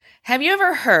Have you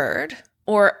ever heard,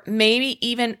 or maybe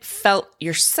even felt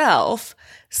yourself,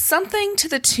 something to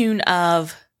the tune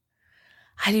of,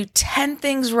 I do 10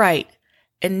 things right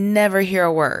and never hear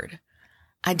a word.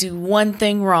 I do one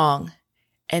thing wrong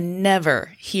and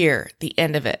never hear the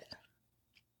end of it.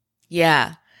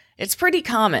 Yeah, it's pretty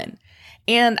common.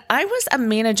 And I was a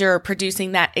manager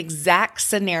producing that exact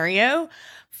scenario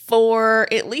for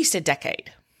at least a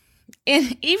decade.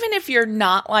 And even if you're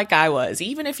not like I was,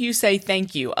 even if you say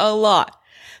thank you a lot,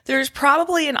 there's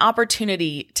probably an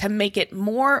opportunity to make it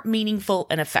more meaningful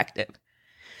and effective.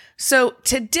 So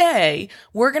today,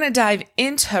 we're going to dive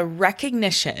into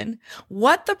recognition,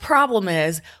 what the problem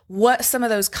is, what some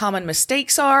of those common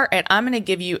mistakes are, and I'm going to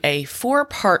give you a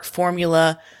 4-part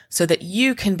formula so that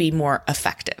you can be more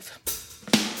effective.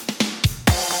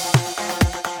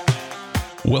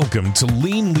 Welcome to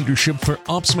Lean Leadership for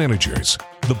Ops Managers,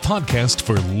 the podcast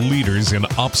for leaders in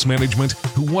ops management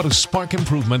who want to spark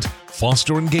improvement,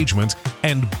 foster engagement,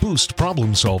 and boost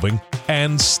problem solving,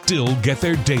 and still get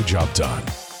their day job done.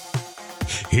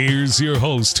 Here's your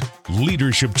host,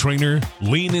 leadership trainer,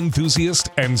 lean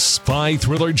enthusiast, and spy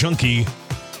thriller junkie,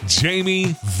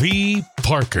 Jamie V.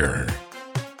 Parker.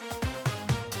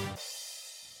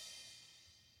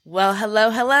 Well,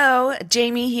 hello,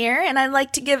 Jamie here, and I'd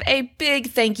like to give a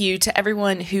big thank you to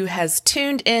everyone who has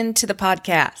tuned in to the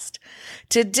podcast.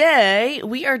 Today,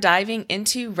 we are diving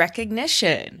into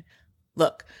recognition.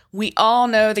 Look, we all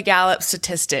know the Gallup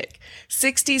statistic.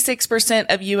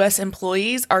 66% of U.S.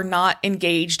 employees are not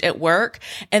engaged at work,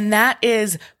 and that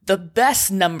is the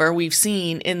best number we've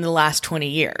seen in the last 20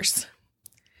 years.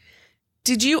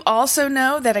 Did you also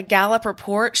know that a Gallup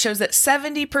report shows that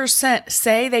 70%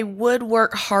 say they would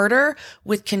work harder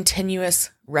with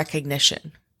continuous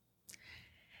recognition?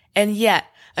 And yet,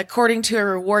 according to a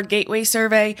Reward Gateway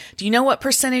survey, do you know what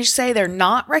percentage say they're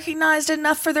not recognized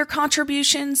enough for their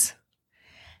contributions?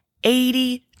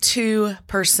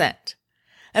 82%.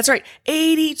 That's right.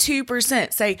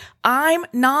 82% say, I'm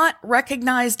not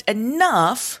recognized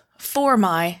enough for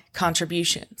my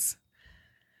contributions.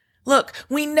 Look,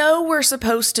 we know we're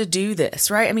supposed to do this,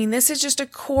 right? I mean, this is just a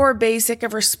core basic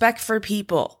of respect for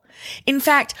people. In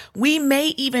fact, we may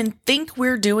even think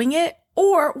we're doing it,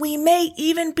 or we may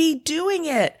even be doing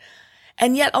it.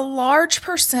 And yet a large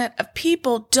percent of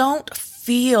people don't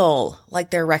feel like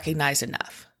they're recognized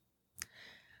enough.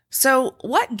 So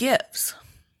what gives?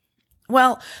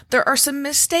 Well, there are some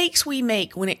mistakes we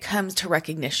make when it comes to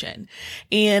recognition.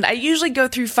 And I usually go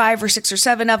through 5 or 6 or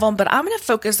 7 of them, but I'm going to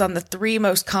focus on the 3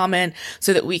 most common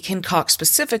so that we can talk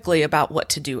specifically about what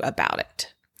to do about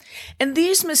it. And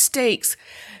these mistakes,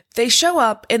 they show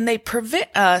up and they prevent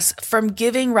us from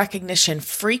giving recognition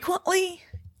frequently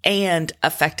and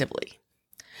effectively.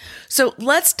 So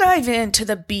let's dive into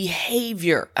the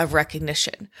behavior of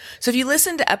recognition. So if you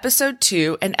listen to episode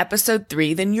 2 and episode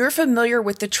 3, then you're familiar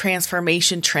with the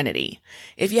transformation trinity.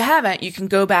 If you haven't, you can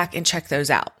go back and check those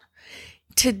out.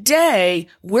 Today,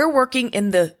 we're working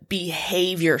in the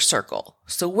behavior circle.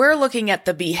 So we're looking at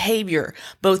the behavior,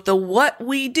 both the what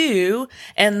we do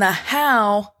and the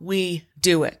how we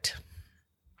do it.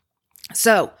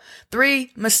 So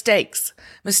 3 mistakes.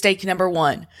 Mistake number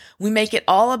 1, we make it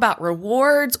all about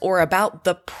rewards or about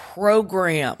the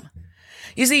program.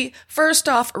 You see, first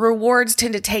off, rewards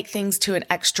tend to take things to an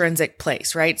extrinsic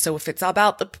place, right? So if it's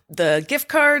about the gift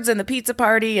cards and the pizza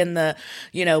party and the,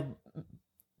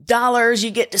 dollars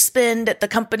you get to spend at the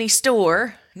company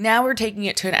store, now we're taking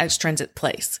it to an extrinsic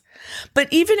place.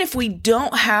 But even if we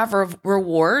don't have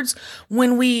rewards,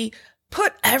 when we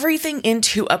put everything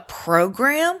into a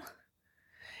program,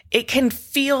 it can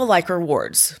feel like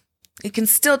rewards. It can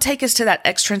still take us to that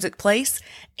extrinsic place,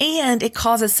 and it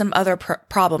causes some other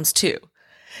problems too.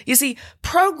 You see,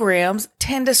 programs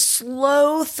tend to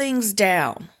slow things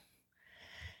down,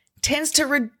 tends to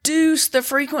reduce the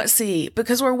frequency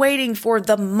because we're waiting for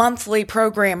the monthly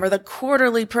program or the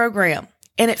quarterly program.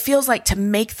 And it feels like to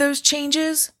make those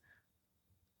changes,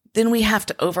 then we have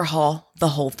to overhaul the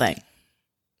whole thing.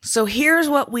 So here's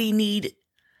what we need.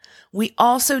 We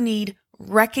also need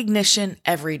recognition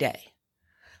every day.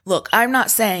 Look, I'm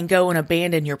not saying go and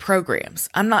abandon your programs.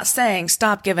 I'm not saying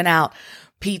stop giving out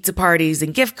pizza parties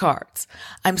and gift cards.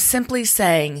 I'm simply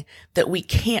saying that we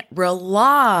can't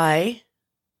rely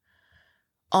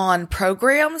on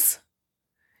programs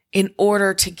in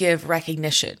order to give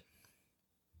recognition.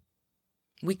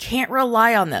 We can't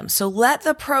rely on them. So let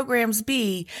the programs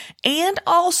be and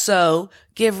also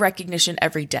give recognition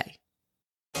every day.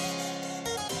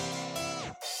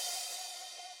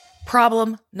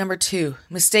 Problem number 2,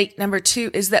 mistake number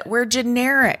 2 is that we're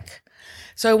generic.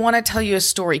 So I want to tell you a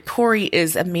story. Corey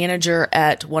is a manager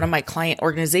at one of my client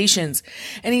organizations.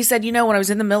 And he said, when I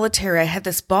was in the military, I had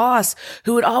this boss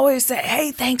who would always say,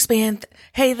 hey, thanks, man.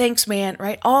 Hey, thanks, man.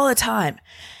 Right. All the time.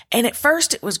 And at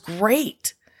first it was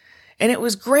great. And it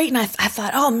was great. And I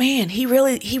thought, oh man, he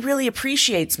really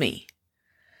appreciates me.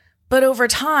 But over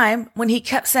time, when he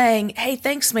kept saying, hey,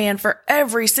 thanks, man, for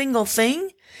every single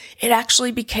thing, it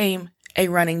actually became a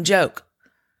running joke.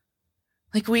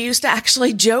 Like we used to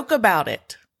actually joke about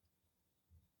it.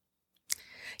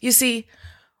 You see,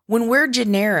 when we're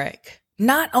generic,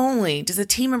 not only does a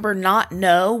team member not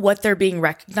know what they're being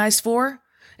recognized for,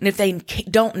 and if they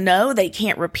don't know, they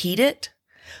can't repeat it,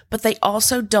 but they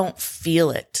also don't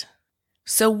feel it.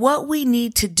 So what we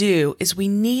need to do is we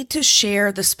need to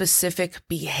share the specific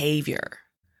behavior.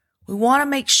 We want to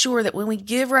make sure that when we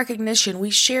give recognition, we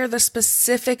share the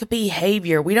specific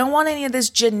behavior. We don't want any of this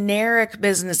generic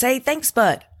business. Hey, thanks,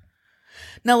 bud.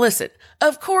 Now listen,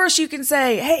 of course you can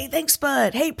say, hey, thanks,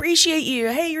 bud. Hey, appreciate you.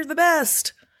 Hey, you're the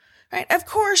best. Right? Of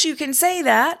course you can say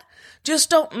that. Just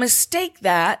don't mistake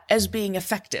that as being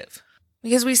effective.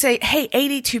 Because we say, hey,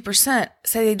 82%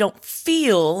 say they don't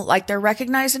feel like they're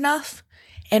recognized enough.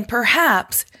 And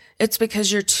perhaps it's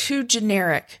because you're too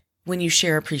generic when you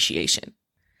share appreciation.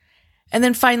 And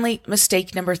then finally,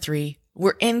 mistake number 3,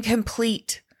 we're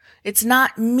incomplete. It's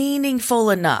not meaningful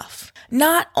enough.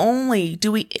 Not only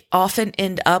do we often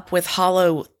end up with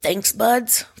hollow thanks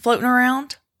buds floating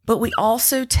around, but we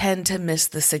also tend to miss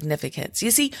the significance.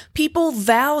 You see, people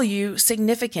value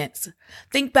significance.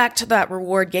 Think back to that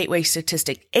reward gateway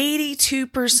statistic.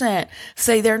 82%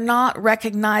 say they're not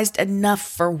recognized enough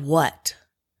for what?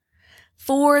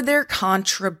 For their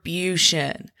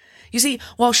contribution. You see,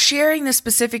 while sharing the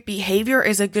specific behavior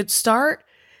is a good start,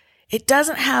 it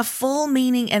doesn't have full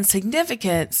meaning and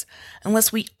significance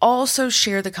unless we also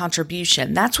share the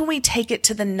contribution. That's when we take it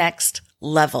to the next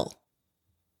level.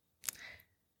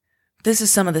 This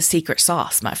is some of the secret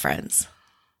sauce, my friends.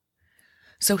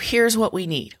 So here's what we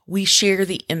need. We share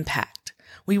the impact.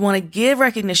 We want to give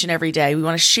recognition every day. We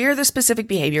want to share the specific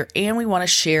behavior, and we want to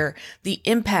share the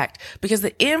impact, because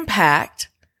the impact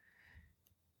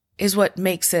is what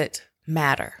makes it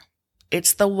matter.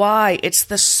 It's the why. It's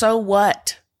the so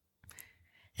what.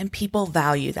 And people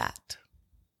value that.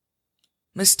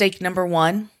 Mistake number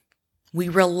 1, we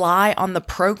rely on the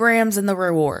programs and the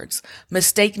rewards.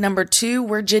 Mistake number 2,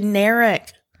 we're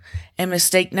generic. And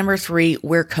mistake number 3,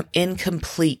 we're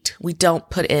incomplete. We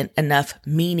don't put in enough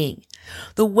meaning.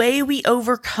 The way we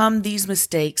overcome these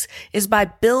mistakes is by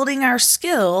building our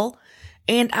skill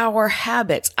and our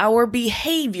habits, our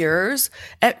behaviors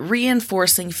at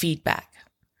reinforcing feedback.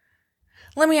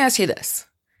 Let me ask you this.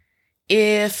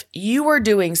 If you were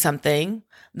doing something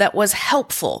that was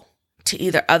helpful to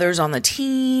either others on the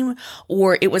team,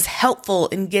 or it was helpful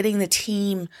in getting the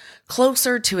team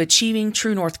closer to achieving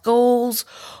True North goals,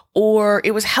 or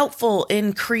it was helpful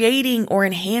in creating or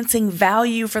enhancing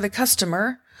value for the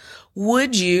customer,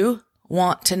 would you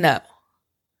want to know?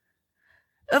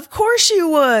 Of course you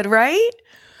would, right?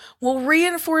 Well,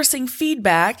 reinforcing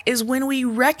feedback is when we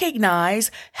recognize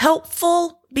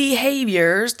helpful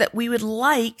behaviors that we would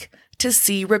like to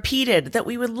see repeated, that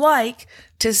we would like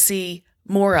to see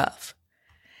more of.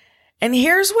 And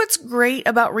here's what's great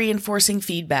about reinforcing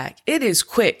feedback. It is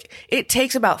quick. It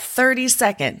takes about 30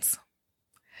 seconds.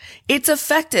 It's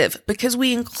effective because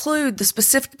we include the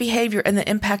specific behavior and the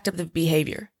impact of the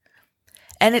behavior.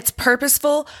 And it's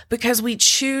purposeful because we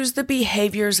choose the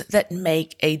behaviors that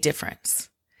make a difference.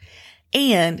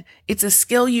 And it's a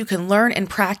skill you can learn and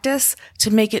practice to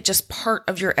make it just part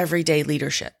of your everyday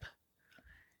leadership.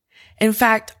 In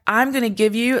fact, I'm going to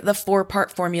give you the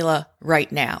 4-part formula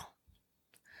right now.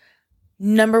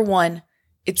 Number 1,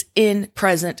 it's in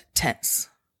present tense.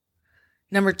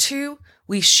 Number 2,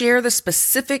 we share the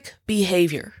specific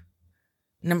behavior.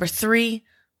 Number 3,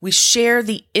 we share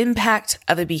the impact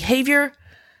of a behavior.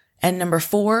 And number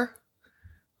 4,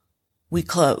 we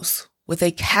close with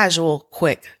a casual,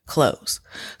 quick close.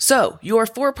 So your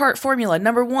 4-part formula: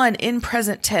 number 1, in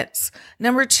present tense.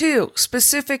 Number 2,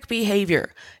 specific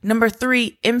behavior. Number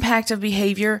 3, impact of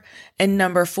behavior. And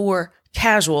number 4,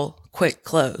 casual, quick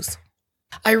close.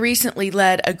 I recently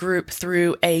led a group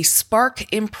through a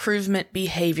Spark Improvement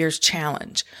Behaviors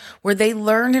Challenge, where they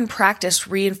learned and practiced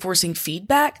reinforcing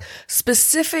feedback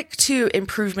specific to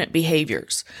improvement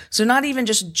behaviors. So not even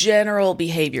just general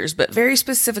behaviors, but very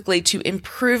specifically to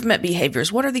improvement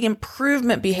behaviors. What are the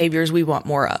improvement behaviors we want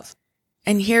more of?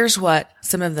 And here's what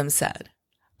some of them said.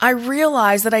 I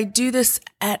realize that I do this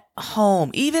at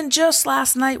home, even just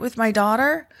last night with my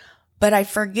daughter, but I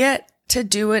forget to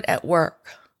do it at work.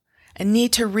 I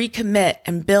need to recommit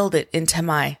and build it into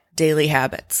my daily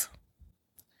habits.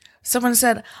 Someone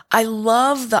said, I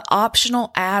love the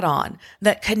optional add-on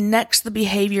that connects the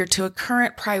behavior to a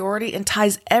current priority and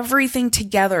ties everything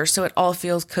together so it all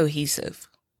feels cohesive.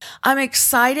 I'm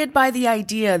excited by the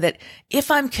idea that if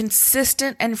I'm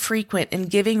consistent and frequent in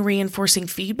giving reinforcing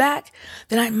feedback,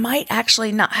 then I might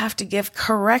actually not have to give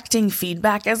correcting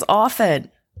feedback as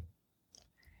often.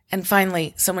 And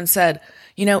finally, someone said,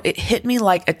 it hit me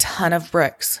like a ton of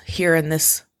bricks here in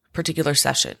this particular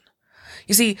session.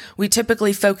 You see, we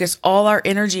typically focus all our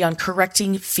energy on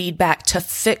correcting feedback to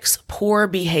fix poor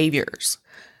behaviors.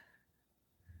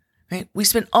 Right? We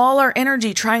spend all our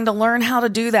energy trying to learn how to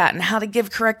do that and how to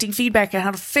give correcting feedback and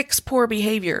how to fix poor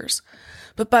behaviors.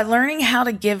 But by learning how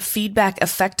to give feedback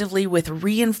effectively with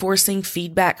reinforcing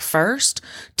feedback first,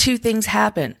 two things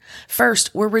happen.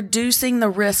 First, we're reducing the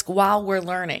risk while we're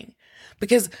learning.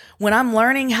 Because when I'm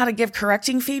learning how to give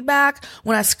correcting feedback,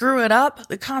 when I screw it up,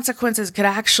 the consequences could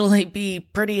actually be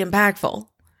pretty impactful.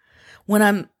 When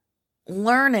I'm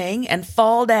learning and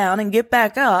fall down and get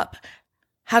back up,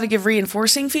 how to give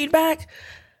reinforcing feedback,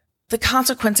 the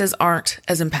consequences aren't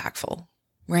as impactful,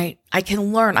 right? I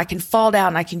can learn, I can fall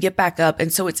down, I can get back up.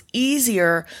 And so it's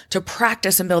easier to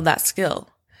practice and build that skill.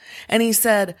 And he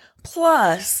said,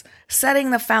 plus setting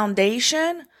the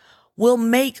foundation will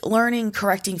make learning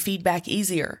correcting feedback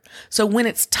easier. So when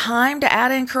it's time to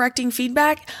add in correcting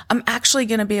feedback, I'm actually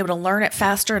going to be able to learn it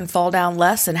faster and fall down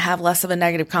less and have less of a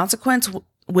negative consequence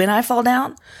when I fall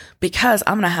down because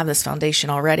I'm going to have this foundation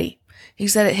already. He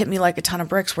said it hit me like a ton of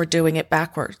bricks. We're doing it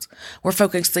backwards. We're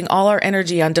focusing all our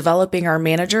energy on developing our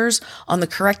managers on the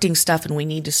correcting stuff, and we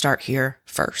need to start here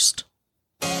first.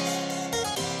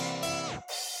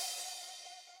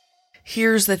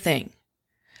 Here's the thing.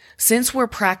 Since we're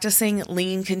practicing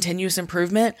lean continuous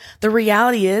improvement, the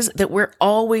reality is that we're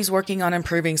always working on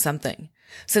improving something.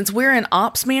 Since we're in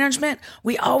ops management,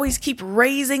 we always keep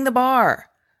raising the bar.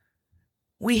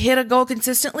 We hit a goal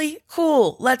consistently,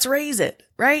 cool, let's raise it,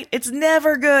 right? It's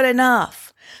never good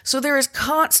enough. So there is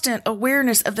constant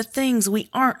awareness of the things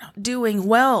we aren't doing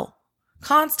well.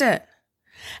 Constant.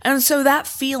 And so that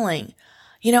feeling,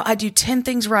 I do 10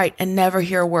 things right and never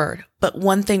hear a word, but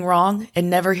one thing wrong and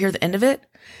never hear the end of it,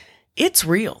 it's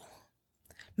real.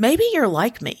 Maybe you're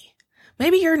like me.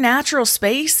 Maybe your natural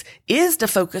space is to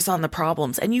focus on the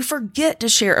problems and you forget to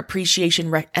share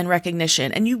appreciation and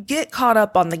recognition and you get caught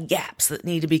up on the gaps that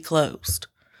need to be closed.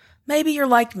 Maybe you're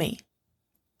like me.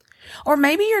 Or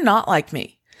maybe you're not like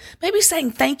me. Maybe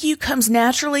saying thank you comes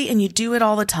naturally and you do it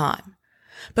all the time.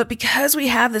 But because we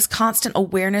have this constant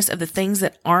awareness of the things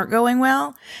that aren't going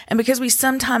well, and because we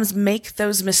sometimes make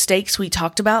those mistakes we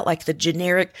talked about, like the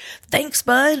generic, thanks,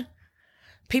 bud,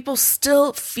 people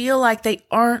still feel like they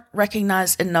aren't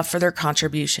recognized enough for their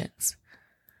contributions.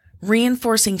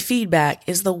 Reinforcing feedback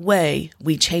is the way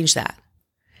we change that.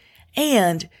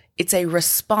 And it's a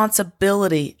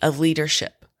responsibility of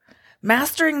leadership.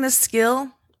 Mastering this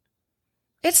skill,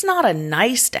 it's not a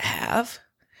nice to have.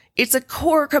 It's a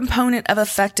core component of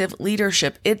effective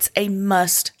leadership. It's a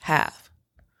must-have.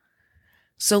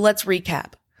 So let's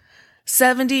recap.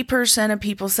 70% of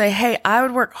people say, hey, I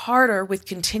would work harder with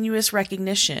continuous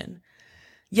recognition.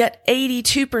 Yet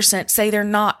 82% say they're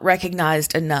not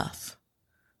recognized enough.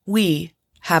 We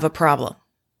have a problem.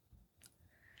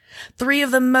 3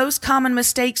 of the most common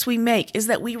mistakes we make is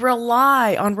that we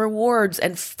rely on rewards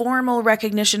and formal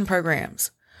recognition programs.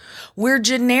 We're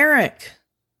generic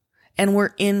and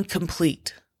we're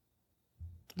incomplete.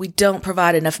 We don't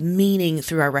provide enough meaning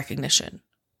through our recognition.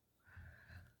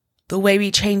 The way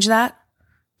we change that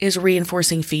is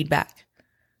reinforcing feedback.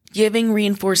 Giving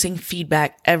reinforcing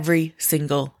feedback every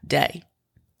single day.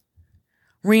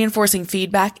 Reinforcing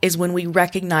feedback is when we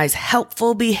recognize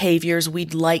helpful behaviors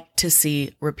we'd like to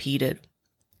see repeated.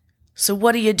 So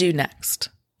what do you do next?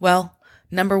 Well,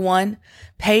 number 1,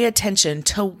 pay attention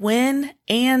to when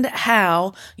and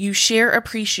how you share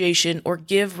appreciation or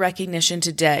give recognition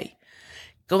today.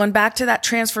 Going back to that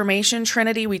transformation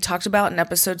trinity we talked about in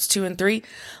episodes 2 and 3,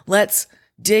 let's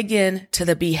dig into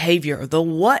the behavior, the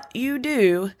what you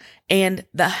do and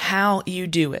the how you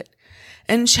do it.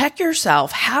 And check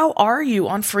yourself. How are you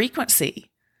on frequency?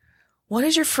 What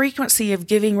does your frequency of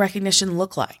giving recognition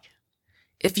look like?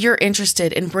 If you're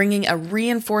interested in bringing a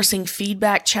reinforcing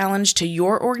feedback challenge to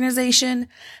your organization,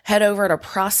 head over to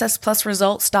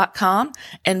processplusresults.com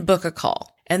and book a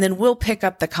call. And then we'll pick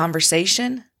up the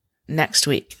conversation next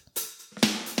week.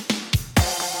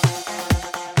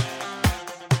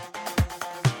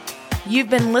 You've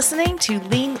been listening to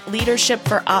Lean Leadership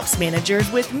for Ops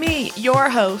Managers with me, your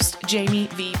host, Jamie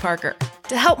V. Parker.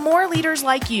 To help more leaders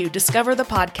like you discover the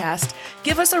podcast,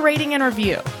 give us a rating and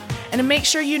review. And to make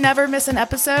sure you never miss an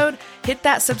episode, hit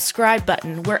that subscribe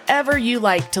button wherever you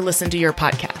like to listen to your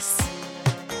podcasts.